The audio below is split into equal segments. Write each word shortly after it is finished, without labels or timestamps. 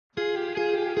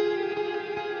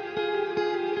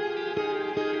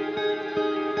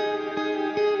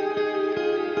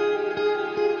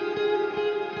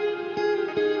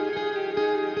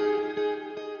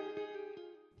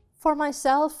for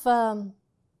myself,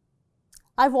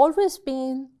 I've always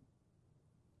been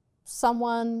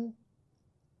someone,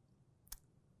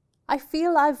 I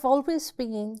feel I've always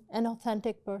been an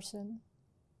authentic person.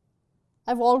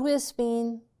 I've always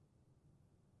been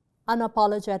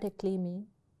unapologetically me.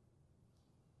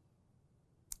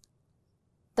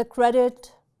 The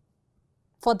credit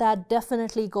for that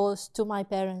definitely goes to my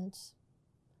parents,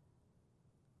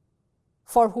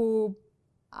 for whom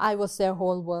I was their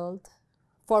whole world,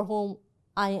 for whom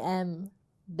I am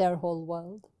their whole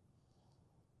world.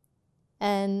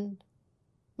 And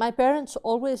my parents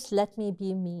always let me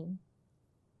be me.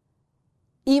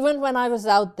 Even when I was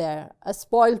out there, a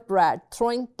spoiled brat,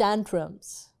 throwing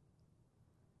tantrums,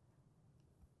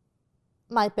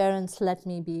 my parents let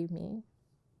me be me.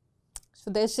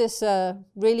 So there's this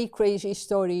really crazy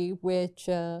story which,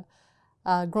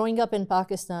 growing up in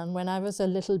Pakistan, when I was a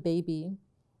little baby,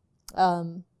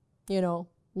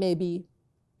 maybe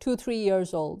 2-3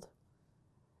 years old,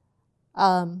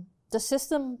 the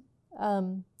system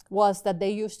was that there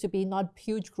used to be not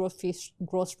huge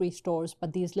grocery stores,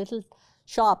 but these little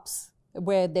shops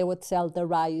where they would sell the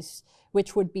rice,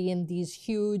 which would be in these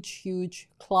huge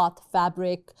cloth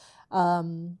fabric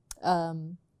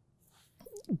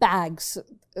bags.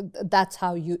 That's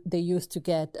how they used to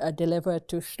get delivered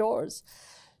to stores.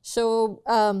 So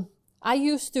I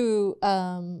used to,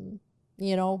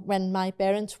 when my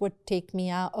parents would take me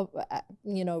out,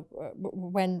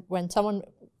 when someone,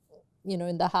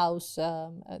 in the house,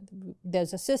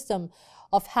 there's a system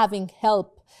of having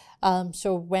help.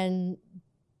 So when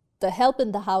the help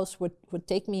in the house would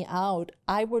take me out,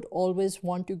 I would always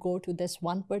want to go to this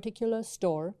one particular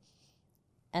store,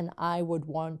 and I would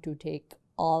want to take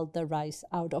all the rice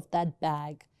out of that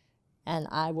bag, and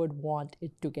I would want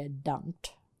it to get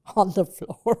dumped on the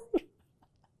floor.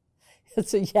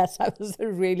 So yes, I was a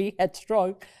really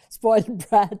headstrong, spoiled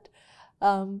brat.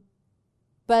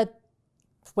 But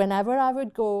whenever I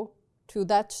would go to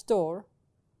that store,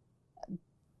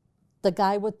 the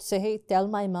guy would say, tell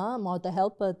my mom or the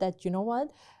helper that, you know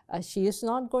what, she is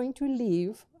not going to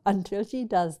leave until she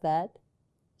does that.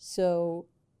 So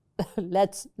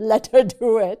let's let her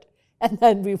do it, and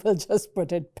then we will just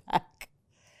put it back.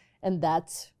 And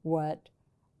that's what,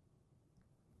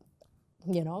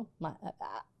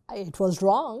 it was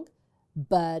wrong,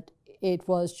 but it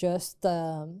was just,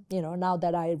 now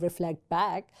that I reflect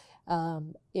back,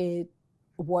 it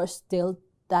was still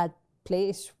that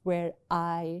place where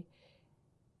I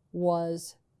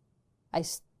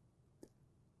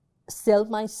still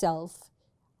myself.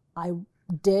 I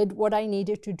did what I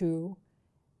needed to do.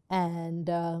 And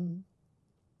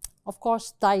of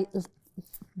course,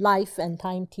 life and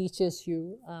time teaches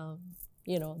you,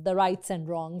 the rights and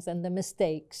wrongs and the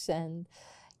mistakes and,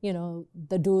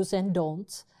 the do's and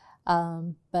don'ts.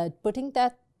 But putting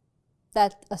that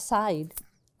aside,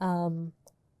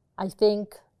 I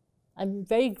think I'm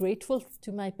very grateful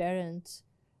to my parents.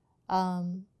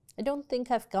 I don't think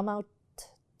I've come out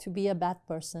to be a bad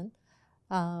person.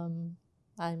 I'm,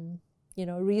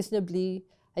 reasonably,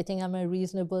 I think I'm a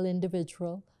reasonable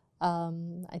individual.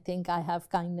 I think I have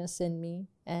kindness in me,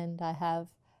 and I have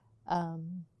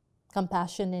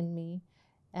compassion in me,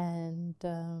 and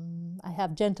I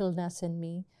have gentleness in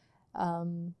me.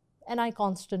 And I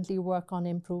constantly work on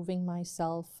improving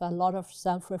myself. A lot of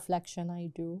self-reflection I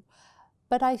do.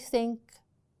 But I think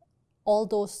all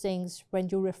those things, when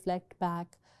you reflect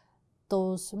back,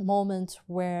 those moments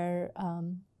where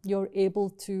you're able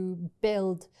to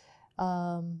build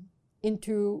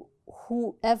into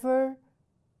whoever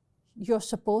you're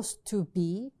supposed to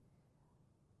be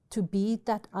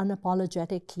that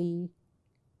unapologetically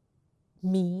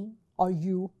me or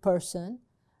you person,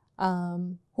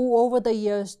 who over the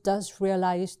years does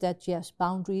realize that yes,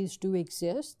 boundaries do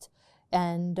exist,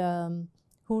 and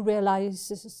who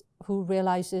realizes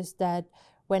that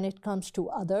when it comes to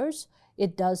others,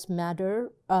 it does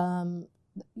matter,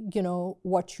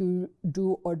 what you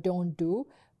do or don't do.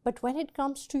 But when it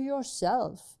comes to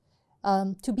yourself,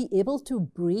 to be able to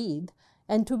breathe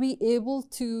and to be able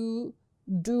to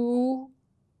do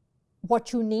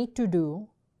what you need to do,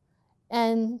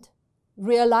 and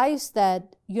realize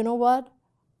that, you know what,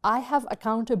 I have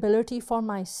accountability for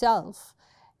myself,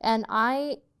 and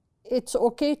it's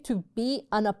okay to be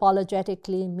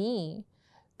unapologetically me,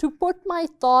 to put my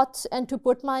thoughts and to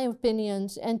put my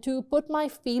opinions and to put my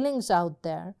feelings out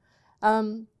there.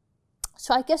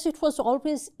 So I guess it was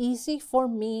always easy for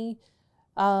me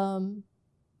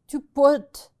to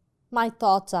put my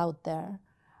thoughts out there.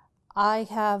 I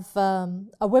have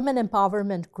a women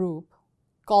empowerment group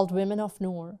called Women of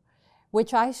Noor,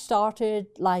 which I started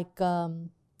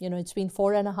it's been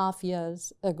 4.5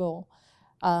 years ago.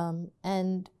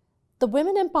 And the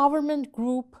Women Empowerment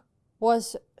Group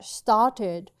was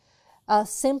started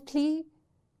simply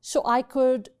so I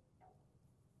could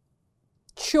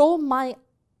show my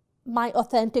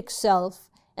authentic self,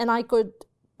 and I could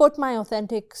put my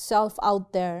authentic self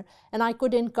out there, and I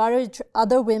could encourage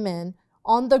other women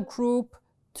on the group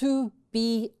to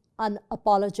be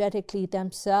unapologetically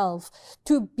themselves,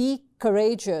 to be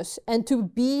courageous, and to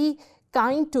be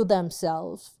kind to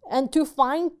themselves, and to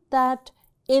find that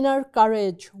inner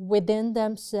courage within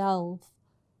themselves,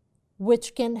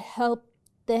 which can help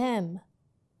them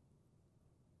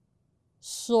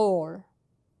soar.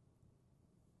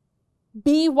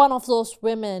 Be one of those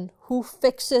women who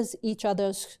fixes each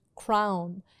other's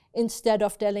crown instead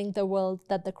of telling the world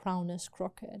that the crown is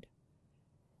crooked.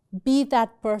 Be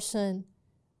that person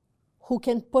who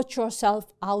can put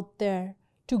yourself out there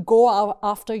to go out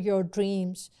after your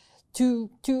dreams, to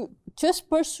just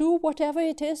pursue whatever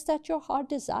it is that your heart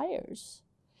desires.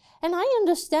 And I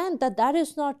understand that that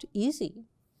is not easy.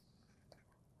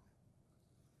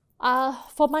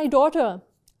 For my daughter,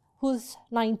 who's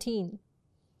 19,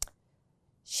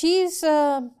 she's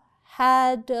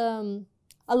had a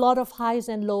lot of highs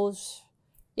and lows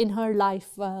in her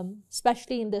life,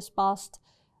 especially in this past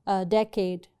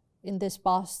decade, in these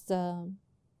past 10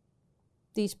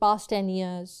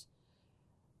 years.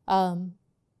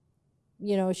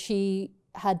 You know, she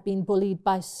had been bullied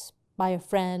by a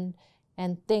friend,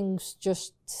 and things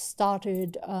just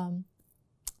started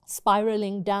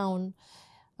spiraling down.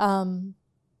 And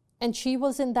she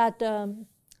was in that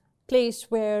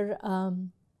place where,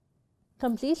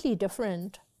 completely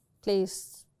different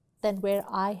place than where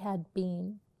I had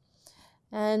been.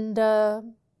 And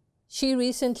she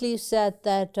recently said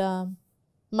that,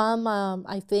 Mom,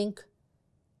 I think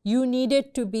you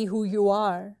needed to be who you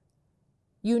are.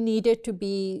 You needed to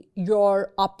be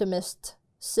your optimist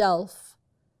self.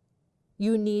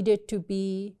 You needed to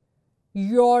be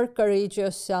your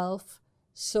courageous self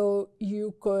so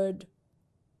you could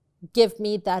give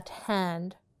me that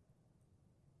hand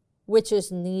which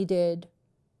is needed,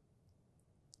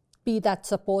 be that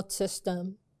support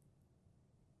system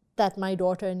that my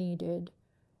daughter needed,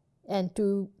 and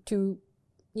to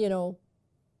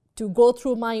go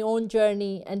through my own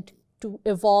journey and to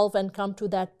evolve and come to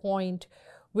that point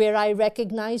where I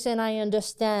recognize and I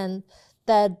understand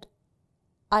that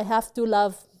I have to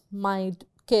love my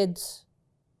kids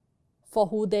for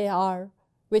who they are,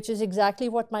 which is exactly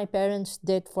what my parents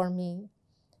did for me,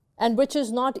 and which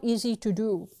is not easy to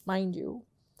do, mind you.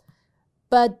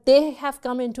 But they have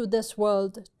come into this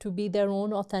world to be their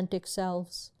own authentic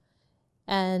selves,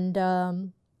 and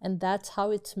that's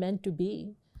how it's meant to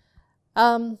be.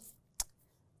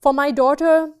 For my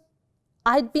daughter,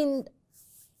 I'd been,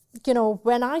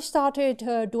 when I started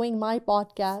doing my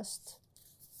podcast,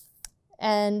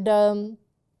 and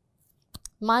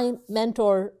my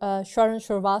mentor, Sharan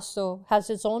Shrivastava, has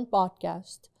his own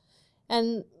podcast,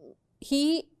 and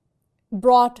he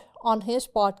brought on his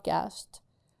podcast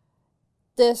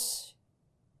this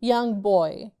young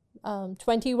boy,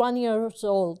 21 years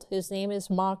old. His name is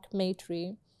Mark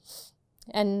Maitre,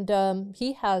 and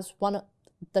he has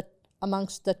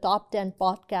amongst the top 10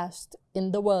 podcasts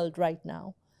in the world right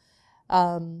now.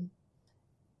 And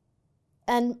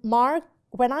Mark,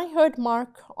 when I heard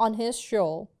Mark on his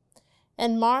show,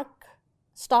 and Mark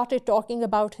started talking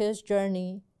about his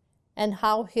journey and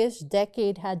how his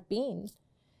decade had been,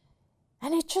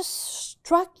 and it just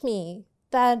struck me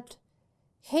that,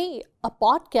 hey, a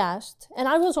podcast, and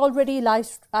I was already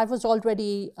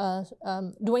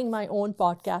doing my own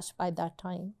podcast by that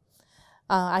time.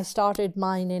 I started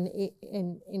mine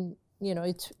in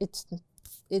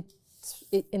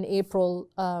April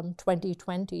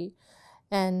 2020,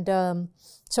 and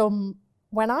so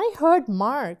when I heard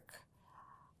Mark,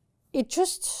 it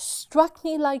just struck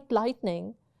me like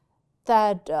lightning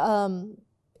that,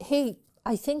 hey,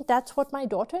 I think that's what my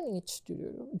daughter needs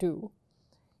to do.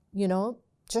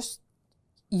 Just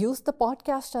use the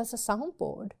podcast as a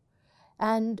soundboard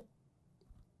and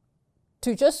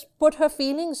to just put her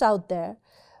feelings out there.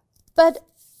 But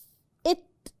it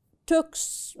took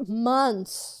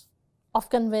months of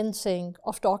convincing,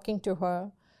 of talking to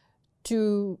her,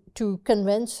 to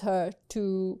convince her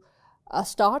to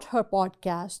start her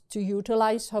podcast, to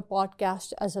utilize her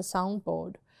podcast as a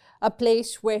soundboard, a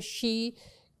place where she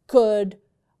could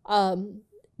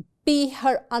be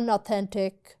her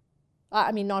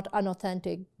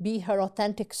be her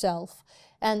authentic self,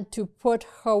 and to put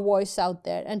her voice out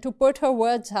there and to put her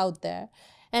words out there.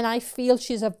 And I feel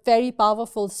she's a very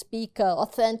powerful speaker,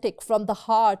 authentic from the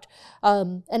heart,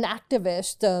 an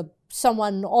activist,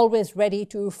 someone always ready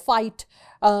to fight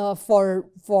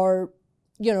for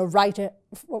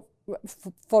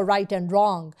for right and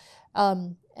wrong.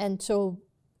 And so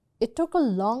it took a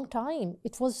long time.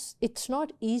 It's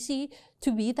not easy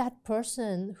to be that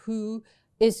person who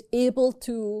is able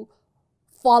to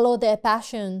follow their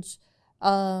passions,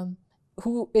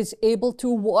 who is able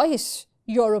to voice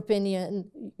your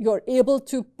opinion. You're able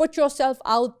to put yourself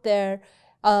out there,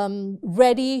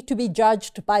 ready to be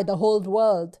judged by the whole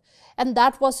world. And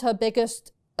that was her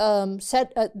biggest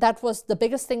that was the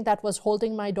biggest thing that was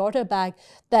holding my daughter back.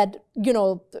 That,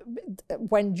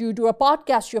 when you do a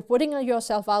podcast, you're putting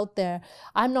yourself out there.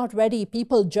 I'm not ready.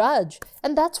 People judge.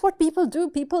 And that's what people do.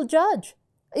 People judge.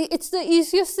 It's the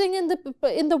easiest thing in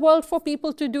the world for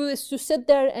people to do, is to sit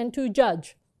there and to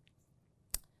judge.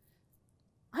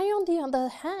 I, on the other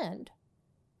hand,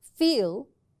 feel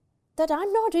that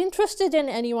I'm not interested in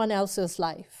anyone else's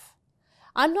life.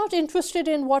 I'm not interested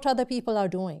in what other people are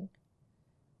doing.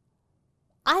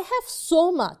 I have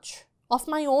so much of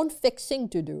my own fixing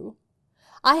to do.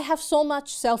 I have so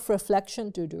much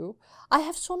self-reflection to do. I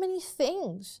have so many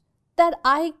things that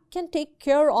I can take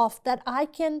care of, that I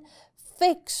can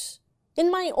fix in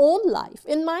my own life,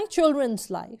 in my children's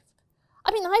life.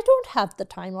 I mean, I don't have the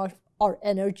time or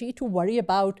energy to worry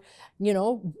about,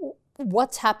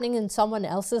 what's happening in someone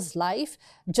else's life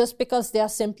just because they are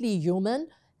simply human,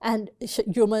 and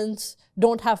humans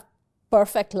don't have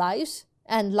perfect lives,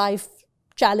 and life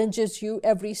challenges you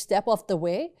every step of the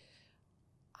way.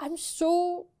 I'm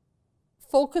so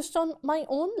focused on my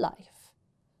own life.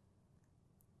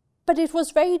 But it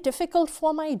was very difficult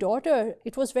for my daughter.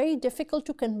 It was very difficult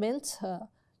to convince her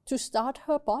to start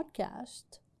her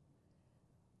podcast.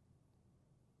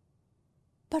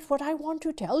 But what I want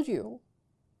to tell you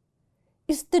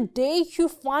is, the day you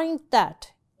find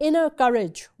that inner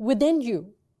courage within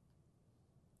you,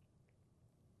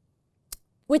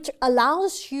 which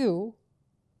allows you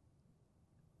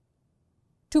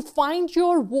to find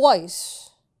your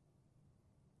voice,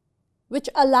 which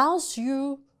allows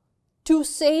you to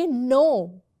say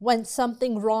no when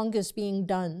something wrong is being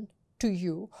done to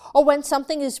you, or when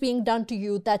something is being done to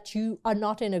you that you are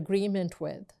not in agreement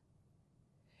with.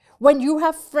 When you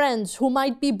have friends who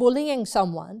might be bullying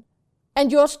someone,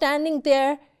 and you're standing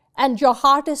there and your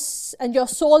heart is, and your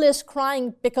soul is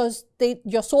crying because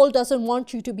your soul doesn't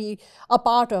want you to be a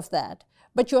part of that.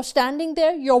 But you're standing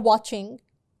there, you're watching,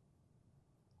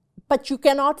 but you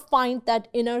cannot find that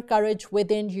inner courage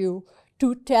within you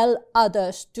to tell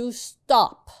others to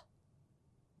stop.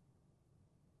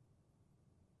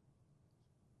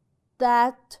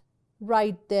 That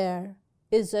right there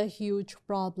is a huge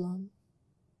problem.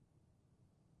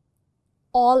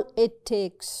 All it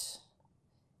takes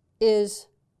is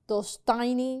those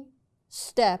tiny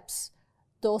steps,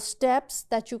 those steps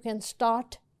that you can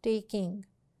start taking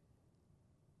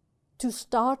to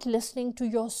start listening to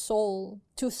your soul,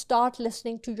 to start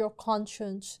listening to your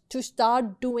conscience, to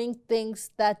start doing things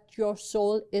that your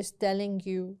soul is telling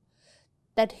you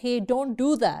that, hey, don't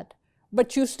do that,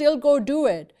 but you still go do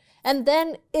it. And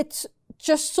then it's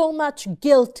just so much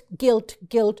guilt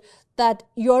that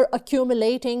you're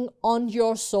accumulating on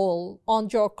your soul, on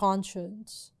your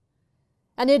conscience.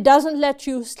 And it doesn't let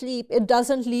you sleep. It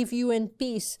doesn't leave you in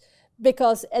peace,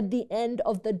 because at the end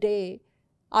of the day,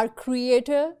 our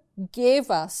Creator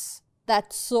gave us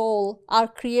that soul. Our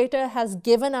Creator has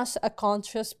given us a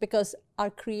conscience because our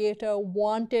Creator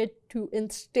wanted to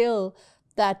instill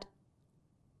that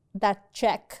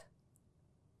check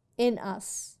in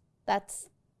us. That's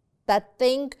that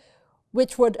thing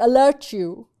which would alert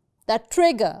you, that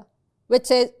trigger which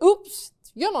says, oops,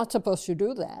 you're not supposed to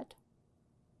do that.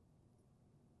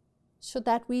 So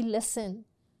that we listen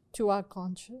to our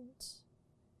conscience.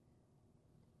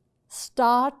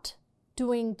 Start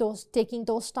taking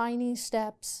those tiny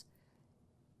steps.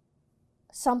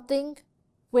 Something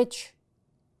which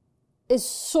is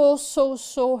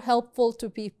so helpful to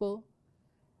people.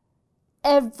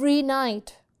 Every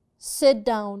night, sit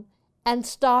down and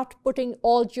start putting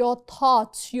all your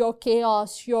thoughts, your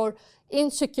chaos, your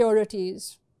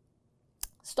insecurities.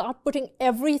 Start putting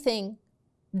everything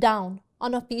down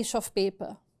on a piece of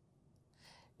paper.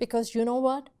 Because you know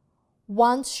what?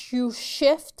 Once you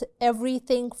shift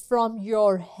everything from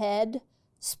your head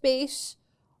space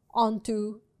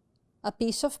onto a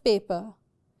piece of paper,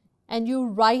 and you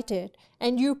write it,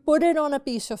 and you put it on a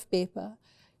piece of paper,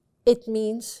 it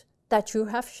means that you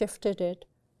have shifted it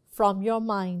from your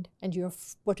mind and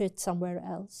you've put it somewhere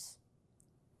else.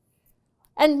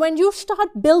 And when you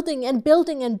start building and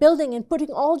building and building and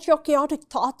putting all your chaotic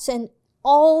thoughts and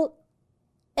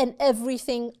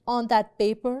everything on that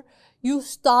paper, you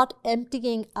start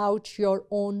emptying out your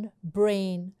own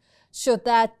brain so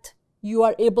that you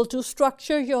are able to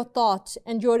structure your thoughts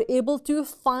and you're able to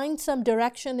find some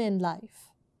direction in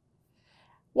life.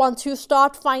 Once you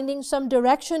start finding some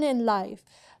direction in life,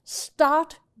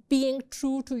 start being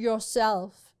true to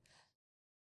yourself.